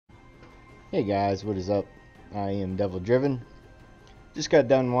Hey guys, what is up? I am Devil-Driven. Just got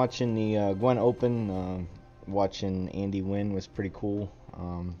done watching the Gwent Open. Watching Andy win was pretty cool.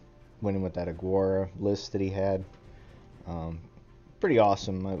 Winning with that Aguara list that he had. Um, Pretty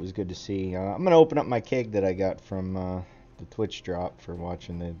awesome. It was good to see. I'm going to open up my keg that I got from the Twitch drop for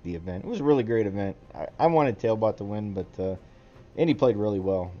watching the event. It was a really great event. I wanted tailbot to win, but Andy played really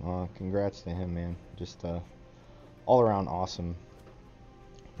well. Congrats to him, man. Just all around awesome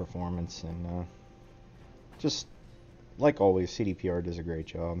performance, and just like always, CDPR does a great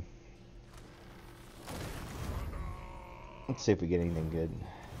job. Let's see if we get anything good.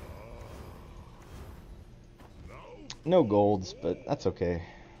 No golds, but that's okay.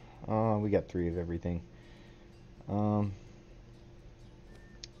 We got 3 of everything. Well,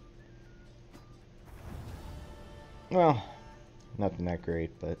 nothing that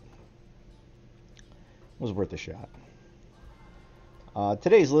great, but it was worth a shot.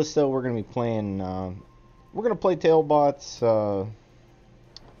 Today's list, though, we're going to be playing. We're going to play tailbots.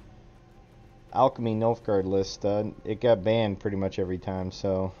 Alchemy Nilfgaard list. It got banned pretty much every time,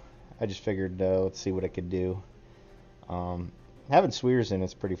 so I just figured let's see what I could do. Having Swears in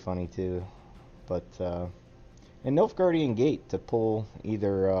it's pretty funny too, but and Nilfgaardian Gate to pull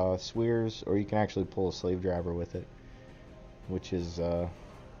either Swears or you can actually pull a Slavedriven with it, which is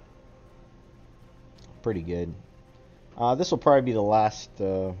pretty good. This will probably be the last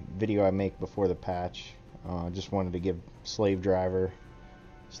video I make before the patch. Just wanted to give Slavedriven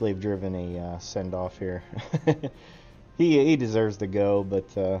a send off here. he deserves to go, but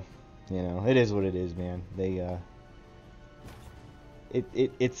you know, it is what it is, man. They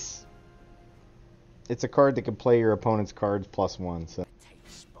it's a card that can play your opponent's cards +1. So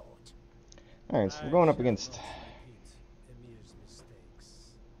all right, so we're going up against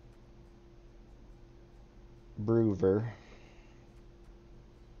Brewer.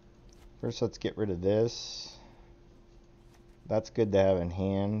 First, let's get rid of this. That's good to have in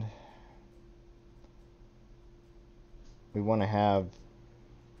hand. We want to have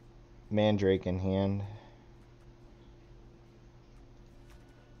Mandrake in hand.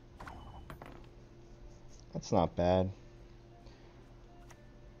 That's not bad.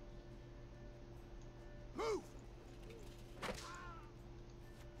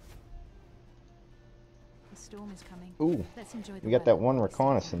 The storm is coming. Ooh, let's enjoy the we got that weather. one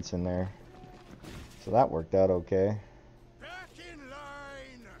reconnaissance in there, so that worked out okay. Back in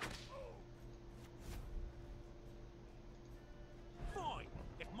line. Fine,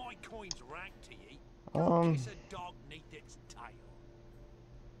 if my coin's ranked to ye, kiss a dog neath its tail.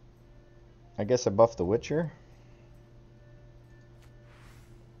 I guess I buffed the Witcher.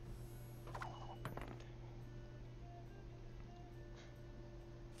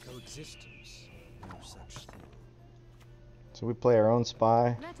 Coexistence, no such thing. So we play our own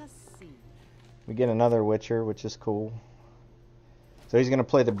spy. Let us see. We get another Witcher, which is cool. So he's going to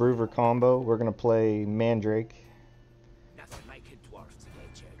play the Brewer combo. We're going to play Mandrake. Nothing like a dwarf to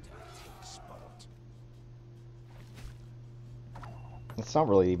get you out of a spot. It's not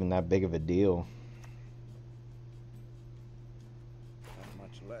really even that big of a deal. Not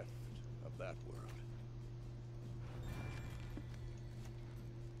much left of that world.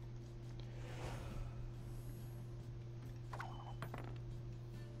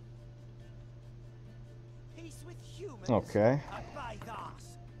 Peace with humans. Okay. Abide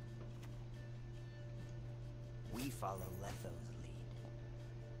us. We follow Letho's lead.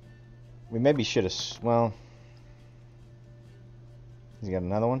 We maybe should have... Well... He's got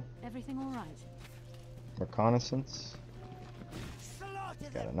another one. Everything all right? Reconnaissance. Slaughter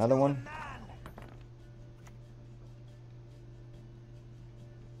Got them another to a one. man.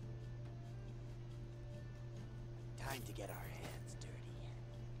 Time to get our hands dirty.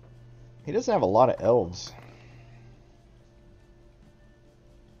 He doesn't have a lot of elves.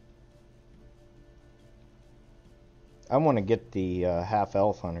 I want to get the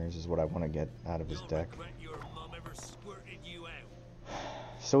half-elf hunters is what I want to get out of his deck. Your mom ever squirted you out.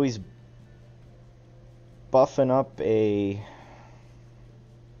 So he's buffing up a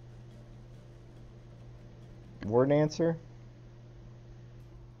War Dancer.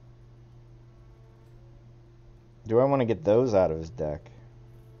 Do I want to get those out of his deck?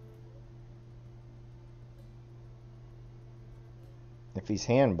 If he's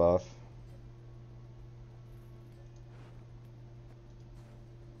hand buff.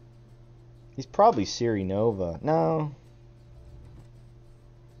 He's probably Siri Nova. No.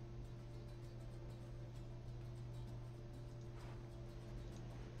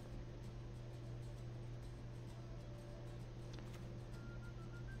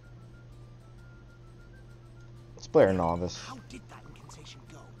 Let's play our novice. How did that incantation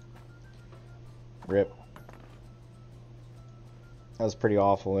go? 'Cause Rip. That was pretty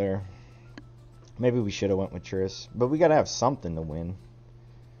awful there. Maybe we should have went with Triss, but we gotta have something to win.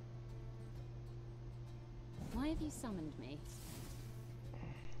 Why have you summoned me?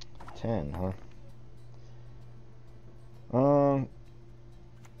 10, huh?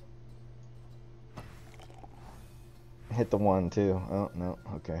 Hit the 1 too. Oh no,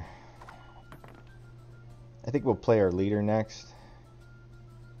 okay. I think we'll play our leader next.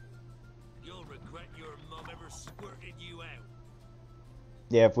 You'll regret your mum ever squirted you out.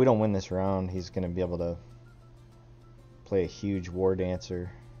 Yeah, if we don't win this round, he's gonna be able to play a huge war dancer.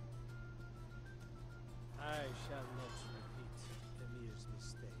 I shall not repeat Emir's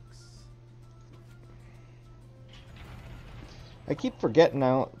mistakes. I keep forgetting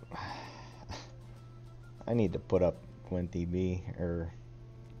now. I need to put up Gwent DB or.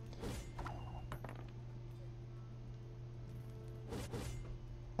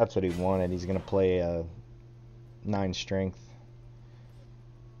 That's what he wanted. He's gonna play a 9 strength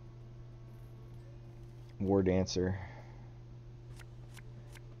war dancer.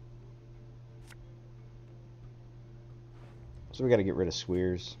 So we gotta get rid of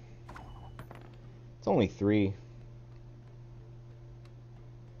Swears. It's only 3.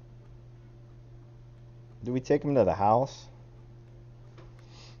 Do we take him to the house?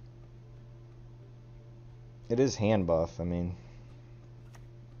 It is hand buff, I mean.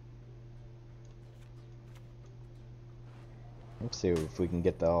 Let's see if we can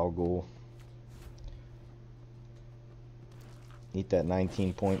get the All-Ghoul. Eat that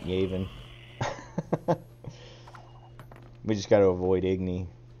 19-point Yavin. We just gotta avoid Igni.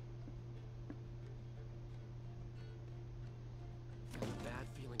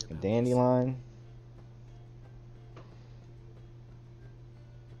 A Dandelion.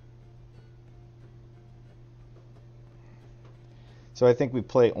 So I think we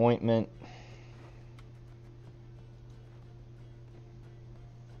play Ointment.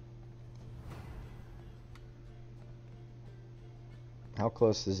 How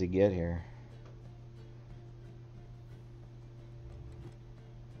close does he get here?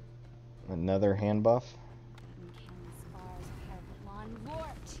 Another hand buff?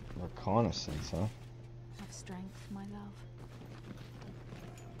 Reconnaissance, huh? Have strength, my love.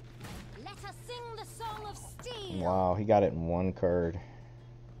 Let us sing the song of steel. Wow, he got it in 1 card.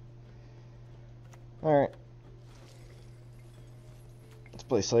 Alright. Let's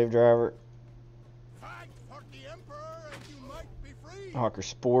play Slave Driver. Fight for the Emperor and you might be free. Hawker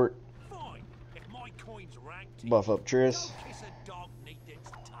Sport. Fine. If my coin's ranked to Buff you, up Triss. don't kiss a dog neath its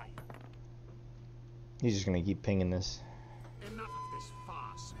tail. He's just gonna keep pinging this. Enough of this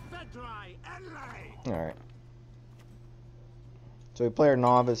farce. Vedrai Enlay. Alright. So we play our That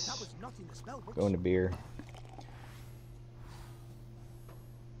Novice. was not in the spell books. Go into beer.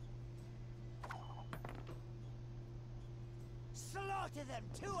 Slaughter them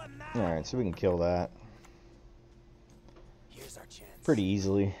to a man. Alright, so we can kill that Here's our chance. pretty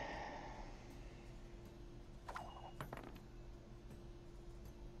easily.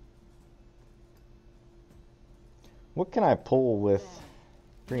 What can I pull with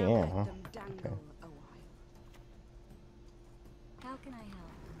 3 am, huh? Okay. How can I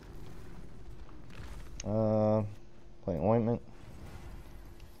help? Play Ointment.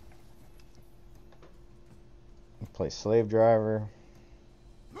 Play Slave Driver.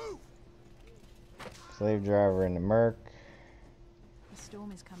 Move. Slave Driver into Merc. The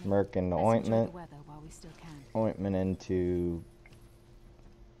storm is coming. Merc into Let's enjoy Ointment. the weather while we still can. Ointment into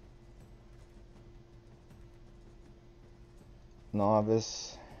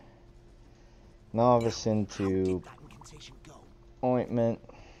Novice. Novice into That incantation go. Ointment.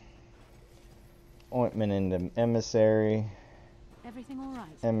 Ointment into Emissary. Everything all right?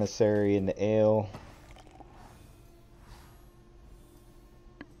 Emissary into Ale.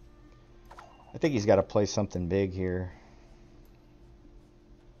 I think he's got to play something big here.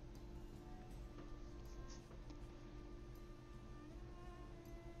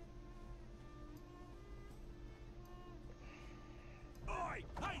 Oi,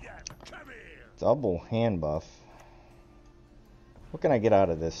 hey there, come here. Double hand buff. What can I get out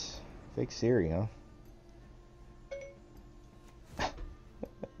of this? Fake Siri, huh?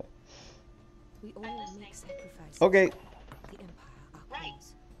 We all make sacrifices. Okay. The Empire, our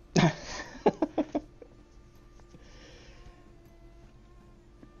cause.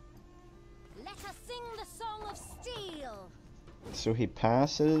 Let us sing the song of steel. So he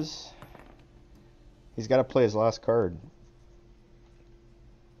passes. He's got to play his last card.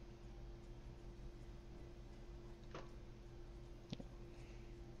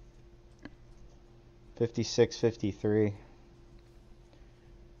 $56.53.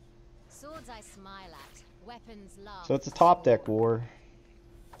 Swords I smile at, weapons laugh. So it's a top deck war.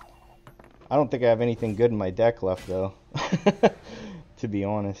 I don't think I have anything good in my deck left though, to be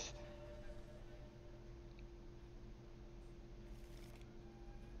honest.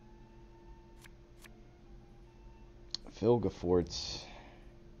 Vilgefortz.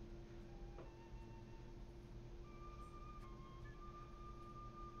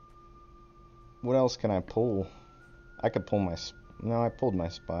 What else can I pull? I could pull my... No, I pulled my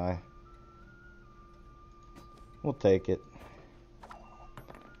spy. We'll take it.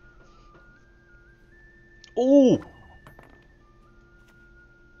 Oh!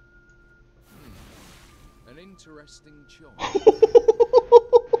 An interesting choice.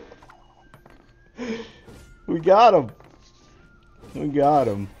 We got him. We got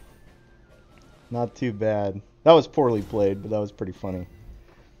him. Not too bad. That was poorly played, but that was pretty funny.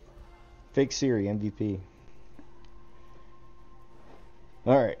 Fake Siri, MVP.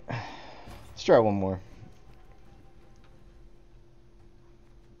 Alright. Let's try one more.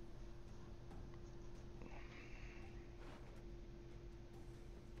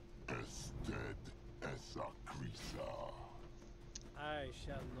 I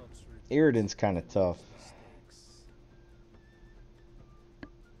shall not repeat Iridan's kind of tough. mistakes.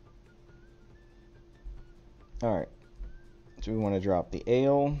 Alright. So we want to drop the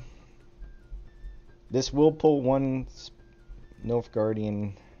ale. This will pull one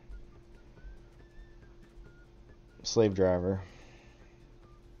Nilfgaardian slave driver.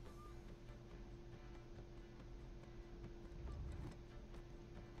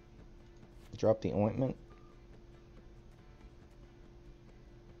 Drop the ointment.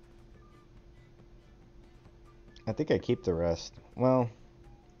 I think I keep the rest. Well,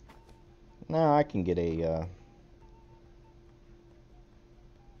 no, I can get a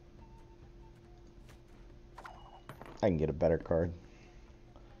I can get a better card.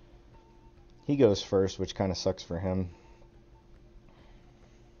 He goes first, which kind of sucks for him.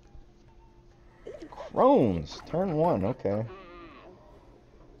 Crones, turn 1, okay.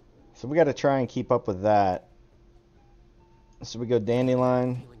 So we got to try and keep up with that. So we go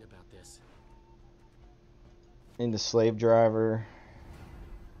Dandelion Feeling about this. into Slave Driver.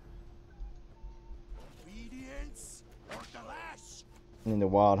 Obedience or the less. Into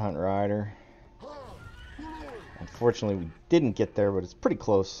Wild Hunt Rider. Unfortunately, we didn't get there, but it's pretty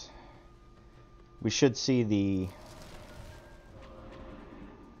close. We should see the...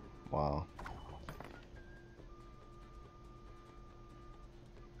 Wow.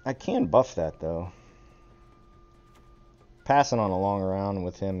 I can buff that, though. Passing on a long round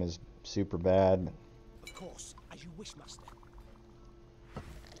with him is super bad. Of course, as you wish, master.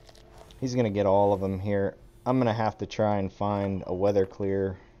 He's going to get all of them here. I'm going to have to try and find a weather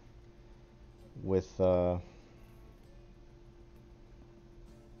clear with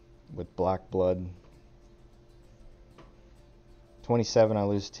Black Blood. 27, I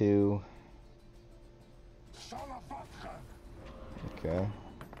lose 2. Okay.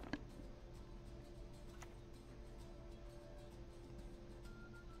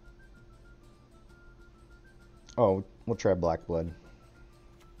 Oh, we'll try Black Blood.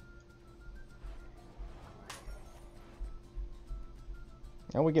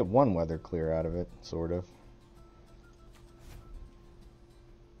 Now we get one weather clear out of it, sort of.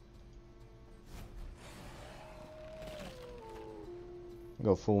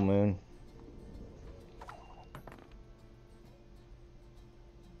 Go full moon.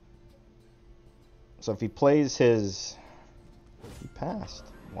 So if he plays his... He passed.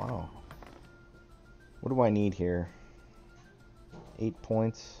 Wow. What do I need here? 8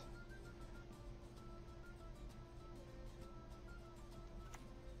 points.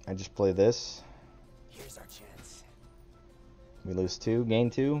 I just play this. Here's our chance. We lose 2, gain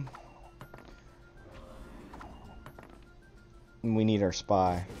 2. And we need our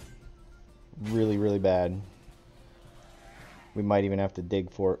spy. Really, really bad. We might even have to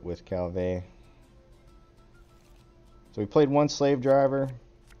dig for it with Calviet. So we played one slave driver.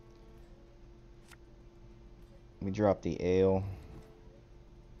 We dropped the ale.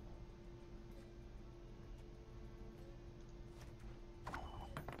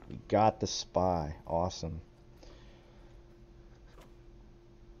 We got the spy. Awesome.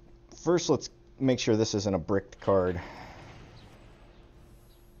 First, let's make sure this isn't a bricked card.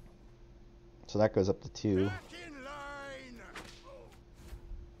 So that goes up to 2. Back in line.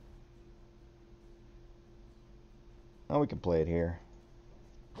 Oh, we can play it here.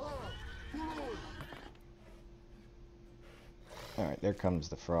 Alright, there comes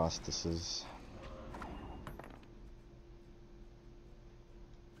the frost. This is...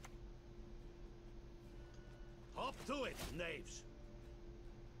 Hop to it, knaves.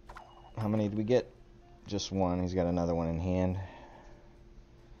 How many did we get? Just one. He's got another one in hand.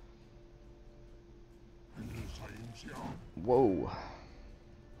 Whoa.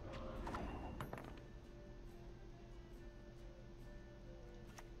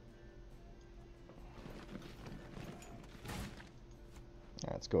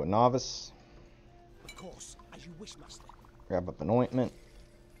 Alright, let's go with novice. Of course, as you wish, master. Grab up an ointment.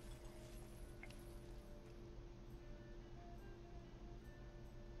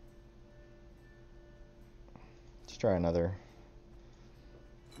 Let's try another.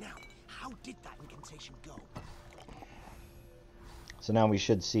 Now, how did that incantation go? So now we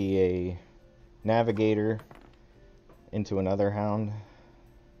should see a navigator into another hound.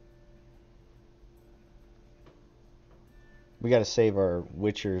 We got to save our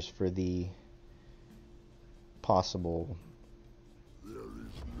witchers for the possible.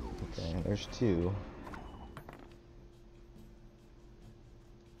 Okay, there's two.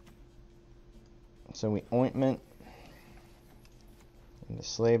 So we ointment and the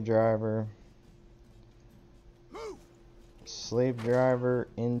slave driver. Move! Slave driver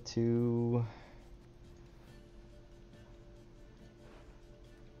into.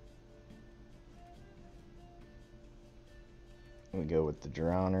 We go with the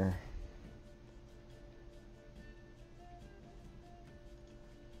drowner.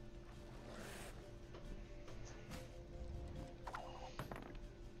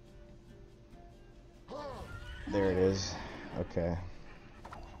 There it is. Okay.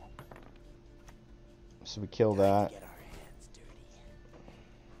 So we kill that. Get our hands dirty.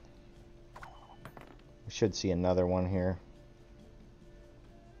 We should see another one here.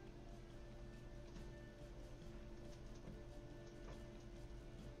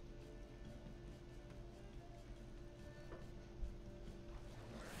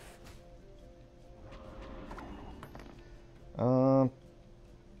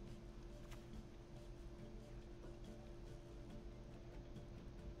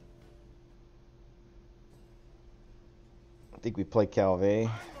 I think we play Calviet.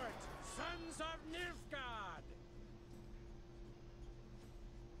 Onward, sons of Nilfgaard!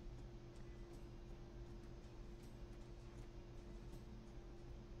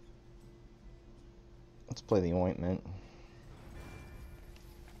 Let's play the ointment.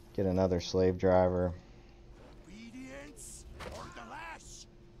 Get another slave driver. Obedience or the lash!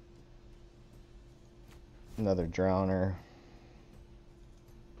 Another drowner.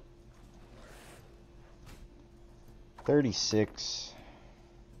 36.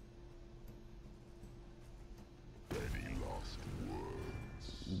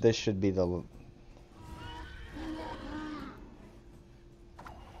 This should be the.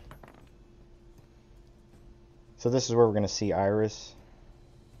 So this is where we're going to see Iris.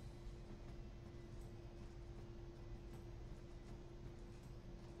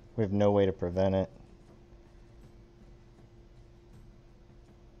 We have no way to prevent it.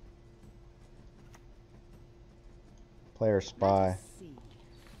 Player spy. Let us see.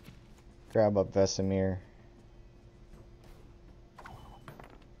 Grab up Vesemir.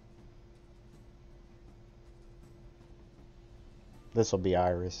 This will be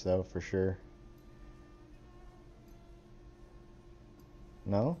Iris though, for sure.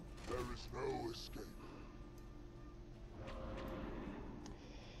 No? There is no escape.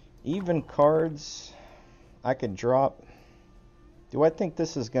 Even cards I could drop. Do I think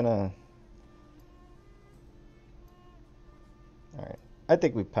this is gonna... Alright. I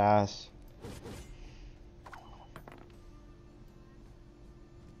think we pass.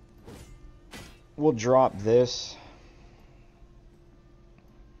 We'll drop this.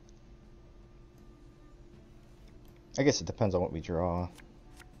 I guess it depends on what we draw.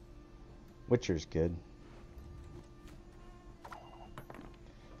 Witcher's good.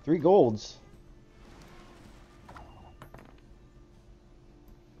 3 golds.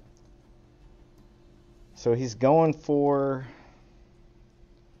 So he's going for...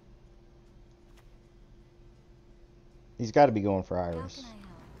 He's got to be going for How Iris. can I help?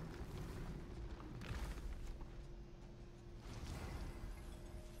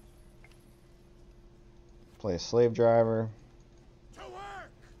 Play a slave driver. To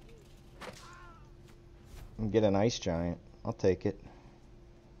work! And get an ice giant. I'll take it.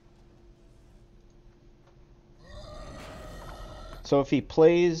 So if he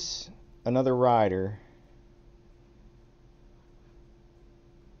plays another rider...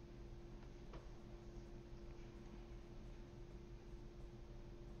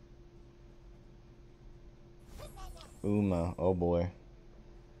 Uma, oh boy.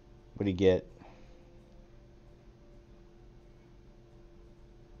 What'd he get?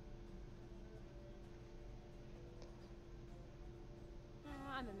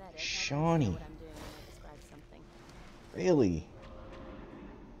 I'm a medic, Shawnee. I know what I'm doing when I describe something. Really?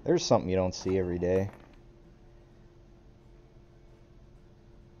 There's something you don't see every day.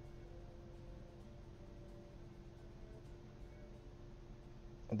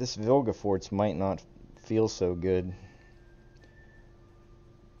 This Vilgefortz might not feel so good.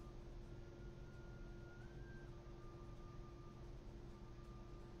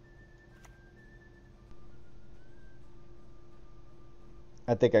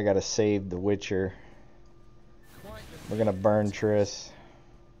 I think I gotta save the Witcher. We're gonna burn Triss.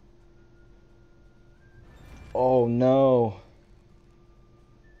 Oh no.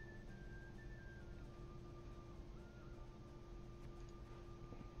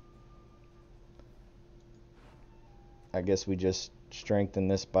 I guess we just strengthen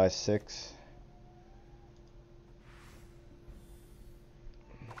this by 6.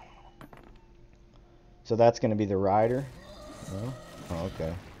 So that's gonna be the rider? No? Oh,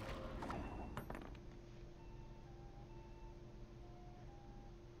 okay.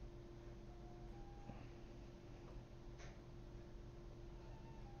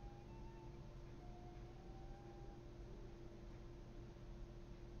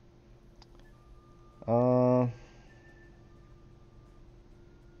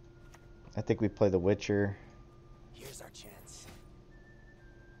 I think we play the Witcher. Here's our chance.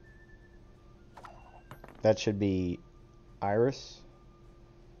 That should be Iris.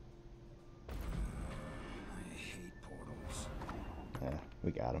 I hate portals. Yeah,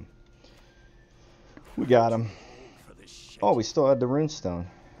 we got him. We got him. For this shit. Oh, we still had the runestone.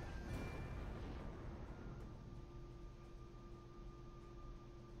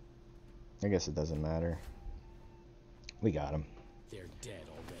 I guess it doesn't matter. We got him. They're dead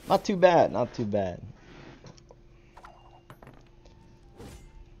already. Not too bad, not too bad.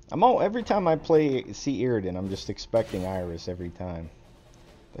 Every time I play see Irridan, I'm just expecting Iris every time.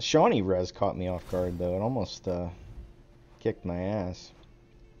 The Shawnee res caught me off guard though. It almost kicked my ass.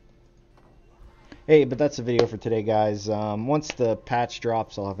 Hey, but that's the video for today, guys. Once the patch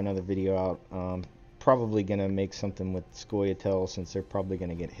drops, I'll have another video out. Probably gonna make something with scoia'tael since they're probably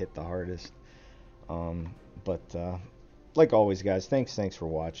gonna get hit the hardest. Like always, guys, thanks for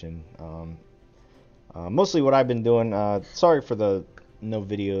watching. Mostly what I've been doing. Sorry for the no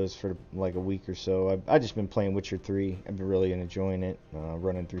videos for like a week or so. I've just been playing Witcher 3. I've been really enjoying it.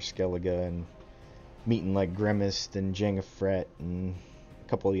 Running through Skellige and meeting like Grimace and Jengafret and a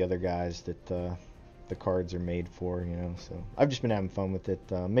couple of the other guys that the cards are made for, you know. So I've just been having fun with it.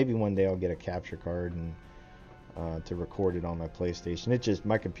 Maybe one day I'll get a capture card and to record it on my PlayStation.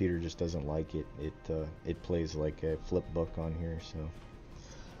 My computer just doesn't like it. It plays like a flip book on here. So,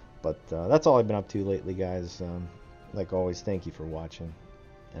 but that's all I've been up to lately, guys. Like always, thank you for watching,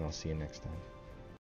 and I'll see you next time.